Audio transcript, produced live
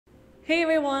Hey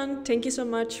everyone, thank you so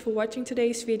much for watching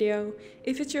today's video.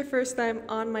 If it's your first time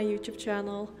on my YouTube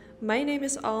channel, my name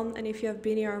is Anne, and if you have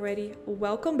been here already,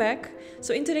 welcome back.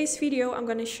 So in today's video, I'm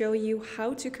going to show you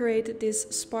how to create this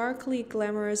sparkly,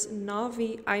 glamorous,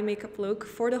 navy eye makeup look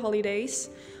for the holidays.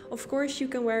 Of course, you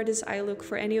can wear this eye look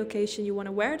for any occasion you want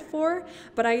to wear it for,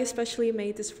 but I especially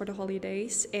made this for the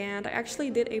holidays, and I actually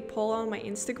did a poll on my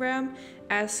Instagram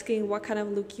asking what kind of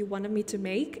look you wanted me to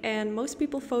make, and most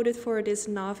people voted for this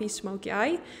navy smoky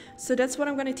eye. So that's what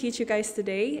I'm going to teach you guys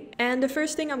today. And the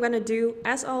first thing I'm going to do,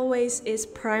 as always, is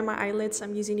prime my eyelids.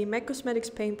 I'm using the MAC Cosmetics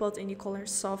paint pot in the color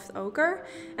Soft Ochre,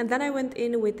 and then I went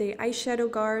in with the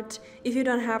eyeshadow guard. If you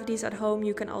don't have these at home,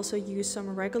 you can also use some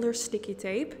regular sticky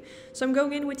tape. So I'm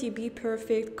going in with the Be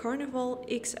Perfect Carnival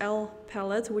XL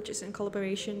palette, which is in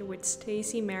collaboration with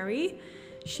Stacie.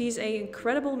 She's an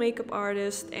incredible makeup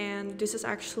artist, and this is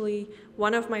actually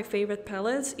one of my favorite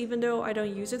palettes, even though I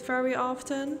don't use it very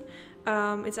often.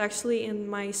 It's actually in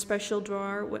my special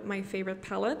drawer with my favorite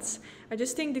palettes. I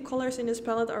just think the colors in this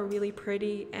palette are really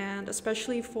pretty, and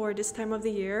especially for this time of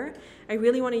the year, I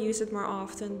really want to use it more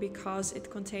often because it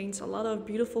contains a lot of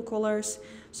beautiful colors,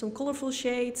 some colorful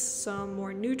shades, some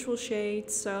more neutral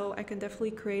shades, so I can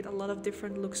definitely create a lot of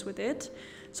different looks with it.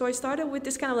 So I started with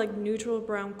this kind of like neutral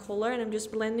brown color, and I'm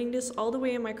just blending this all the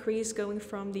way in my crease, going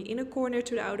from the inner corner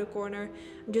to the outer corner.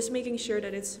 I'm just making sure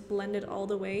that it's blended all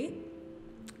the way.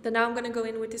 Then now I'm going to go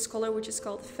in with this color, which is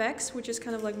called Vex, which is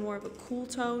kind of like more of a cool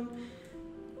tone,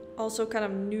 also kind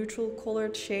of neutral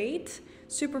colored shade,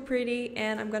 super pretty.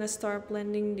 And I'm going to start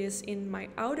blending this in my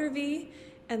outer V,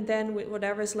 and then with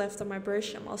whatever is left on my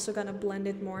brush, I'm also going to blend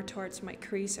it more towards my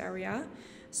crease area.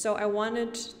 So I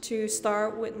wanted to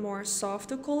start with more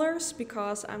softer colors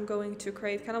because I'm going to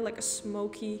create kind of like a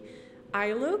smoky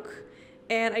eye look.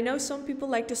 And I know some people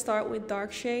like to start with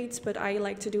dark shades, but I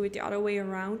like to do it the other way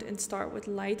around and start with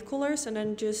light colors and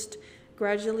then just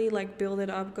gradually like build it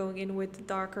up, going in with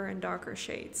darker and darker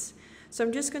shades. So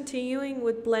I'm just continuing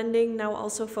with blending, now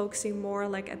also focusing more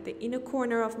like at the inner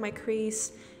corner of my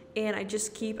crease, and I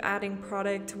just keep adding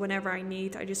product whenever I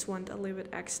need. I just want a little bit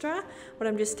extra, but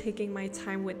I'm just taking my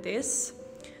time with this.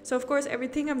 So of course,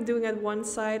 everything I'm doing at one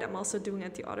side, I'm also doing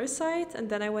at the other side. And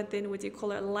then I went in with the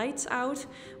color Lights Out,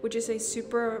 which is a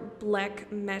super black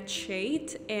matte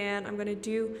shade. And I'm gonna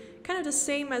do kind of the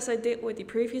same as I did with the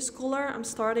previous color. I'm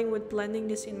starting with blending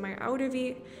this in my outer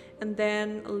V, and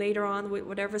then later on with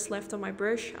whatever's left on my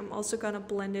brush, I'm also gonna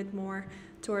blend it more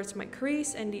towards my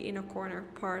crease and the inner corner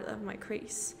part of my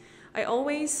crease. I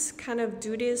always kind of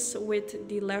do this with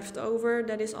the leftover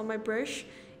that is on my brush.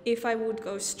 If I would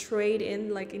go straight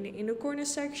in, like in the inner corner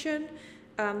section,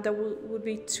 that would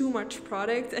be too much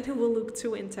product and it will look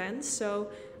too intense. So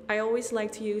I always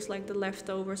like to use like the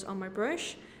leftovers on my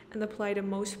brush and apply the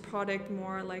most product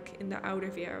more like in the outer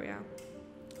V area.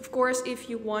 Of course, if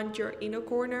you want your inner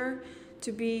corner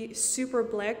to be super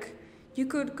black, you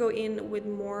could go in with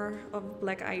more of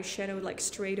black eyeshadow like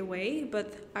straight away,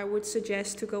 but I would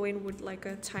suggest to go in with like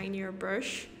a tinier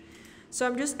brush. So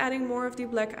I'm just adding more of the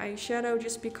black eyeshadow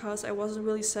just because I wasn't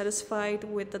really satisfied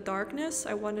with the darkness.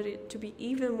 I wanted it to be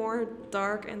even more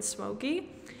dark and smoky.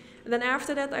 And then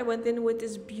after that, I went in with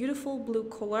this beautiful blue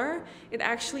color. It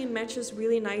actually matches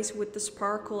really nice with the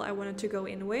sparkle I wanted to go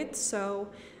in with. So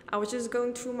I was just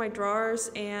going through my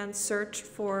drawers and searched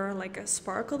for like a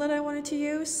sparkle that I wanted to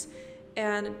use.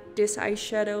 And this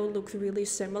eyeshadow looked really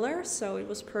similar, so it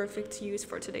was perfect to use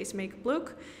for today's makeup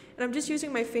look. And I'm just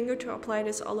using my finger to apply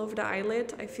this all over the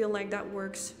eyelid. I feel like that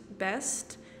works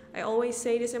best. I always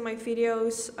say this in my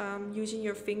videos, using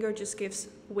your finger just gives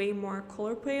way more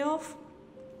color payoff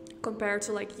compared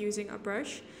to like using a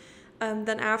brush.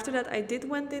 Then after that, I did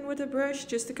went in with a brush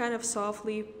just to kind of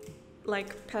softly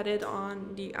like pat it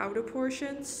on the outer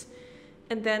portions.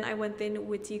 And then I went in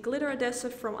with the glitter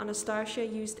adhesive from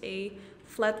Stacie, used a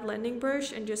flat blending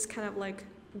brush and just kind of like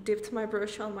dipped my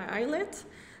brush on my eyelid.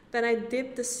 Then I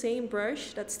dipped the same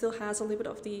brush that still has a little bit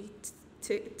of the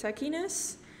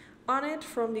tackiness on it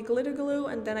from the glitter glue,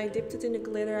 and then I dipped it in the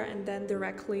glitter and then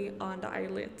directly on the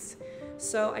eyelids.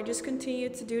 So I just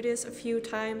continued to do this a few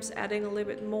times, adding a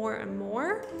little bit more and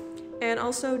more. And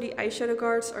also the eyeshadow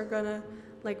guards are gonna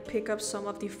like pick up some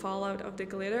of the fallout of the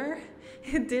glitter.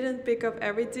 It didn't pick up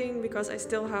everything because I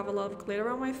still have a lot of glitter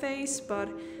on my face, but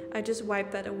I just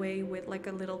wiped that away with like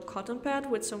a little cotton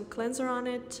pad with some cleanser on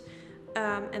it.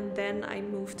 And then I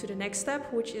moved to the next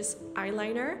step, which is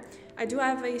eyeliner. I do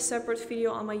have a separate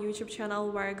video on my YouTube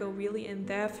channel where I go really in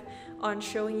depth on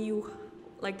showing you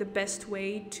like the best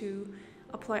way to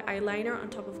apply eyeliner on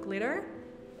top of glitter,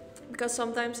 because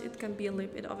sometimes it can be a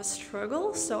little bit of a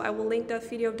struggle. So I will link that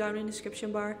video down in the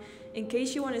description bar in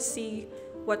case you want to see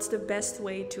what's the best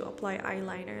way to apply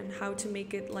eyeliner and how to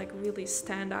make it like really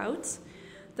stand out.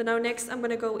 Then now next I'm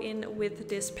gonna go in with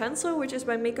this pencil, which is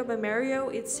by Makeup by Mario.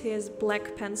 It's his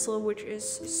black pencil, which is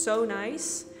so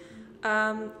nice.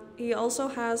 He also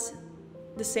has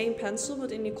the same pencil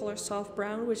but in the color soft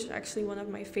brown, which is actually one of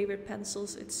my favorite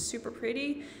pencils. It's super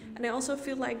pretty, and I also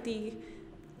feel like the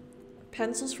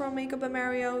pencils from Makeup by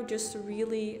Mario just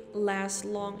really last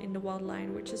long in the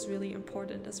waterline, which is really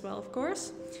important as well, of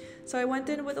course. So I went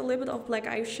in with a little bit of black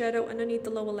eyeshadow underneath the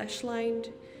lower lash line,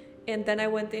 and then I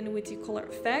went in with the color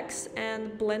Effects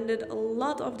and blended a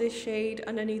lot of this shade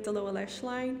underneath the lower lash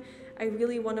line. I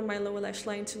really wanted my lower lash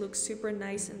line to look super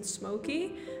nice and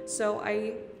smoky, so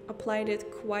I applied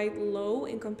it quite low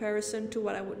in comparison to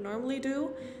what I would normally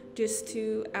do, just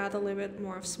to add a little bit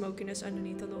more of smokiness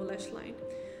underneath the lower lash line.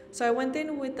 So I went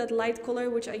in with that light color,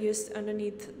 which I used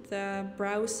underneath the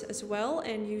brows as well,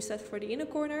 and used that for the inner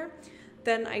corner.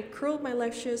 Then I curled my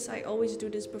lashes. I always do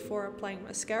this before applying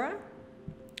mascara.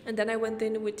 And then I went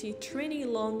in with the Trinny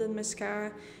London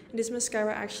Mascara. And this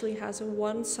mascara actually has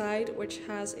one side which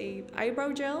has a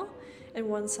eyebrow gel and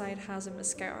one side has a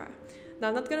mascara. Now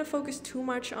I'm not going to focus too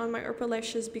much on my upper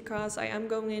lashes because I am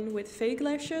going in with fake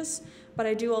lashes, but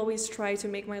I do always try to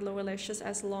make my lower lashes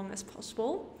as long as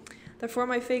possible. Then for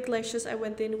my fake lashes, I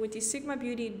went in with the Sigma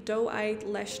Beauty Doe-Eyed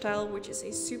Lash Style, which is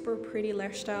a super pretty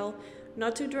lash style.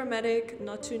 Not too dramatic,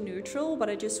 not too neutral, but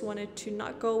I just wanted to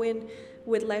not go in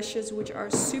with lashes which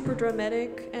are super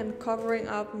dramatic and covering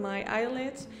up my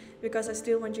eyelid, because I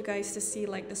still want you guys to see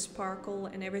like the sparkle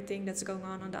and everything that's going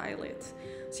on the eyelid.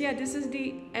 So yeah, this is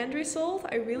the end result.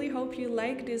 I really hope you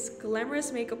like this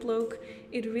glamorous makeup look.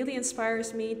 It really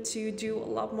inspires me to do a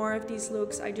lot more of these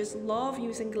looks. I just love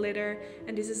using glitter,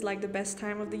 and this is like the best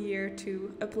time of the year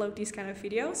to upload these kind of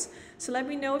videos. So let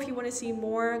me know if you want to see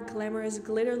more glamorous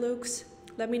glitter looks.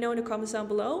 Let me know in the comments down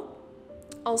below.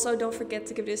 Also, don't forget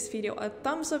to give this video a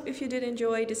thumbs up if you did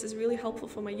enjoy. This is really helpful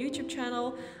for my YouTube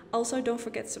channel. Also, don't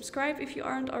forget to subscribe if you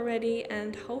aren't already,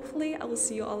 and hopefully I will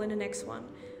see you all in the next one.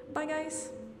 Bye guys!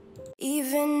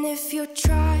 Even if you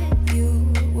tried,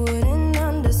 you wouldn't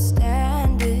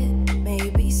understand it.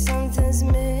 Maybe something's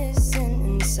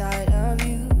missing inside of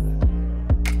you.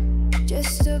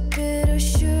 Just a bit of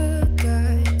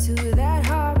sugar to that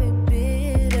horrid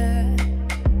bitter.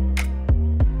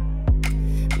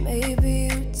 Maybe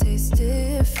you taste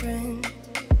different.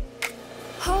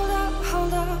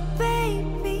 Hold up,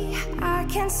 baby. I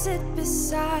can't sit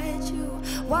beside you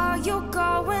while you're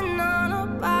going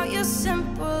on about your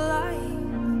simple life.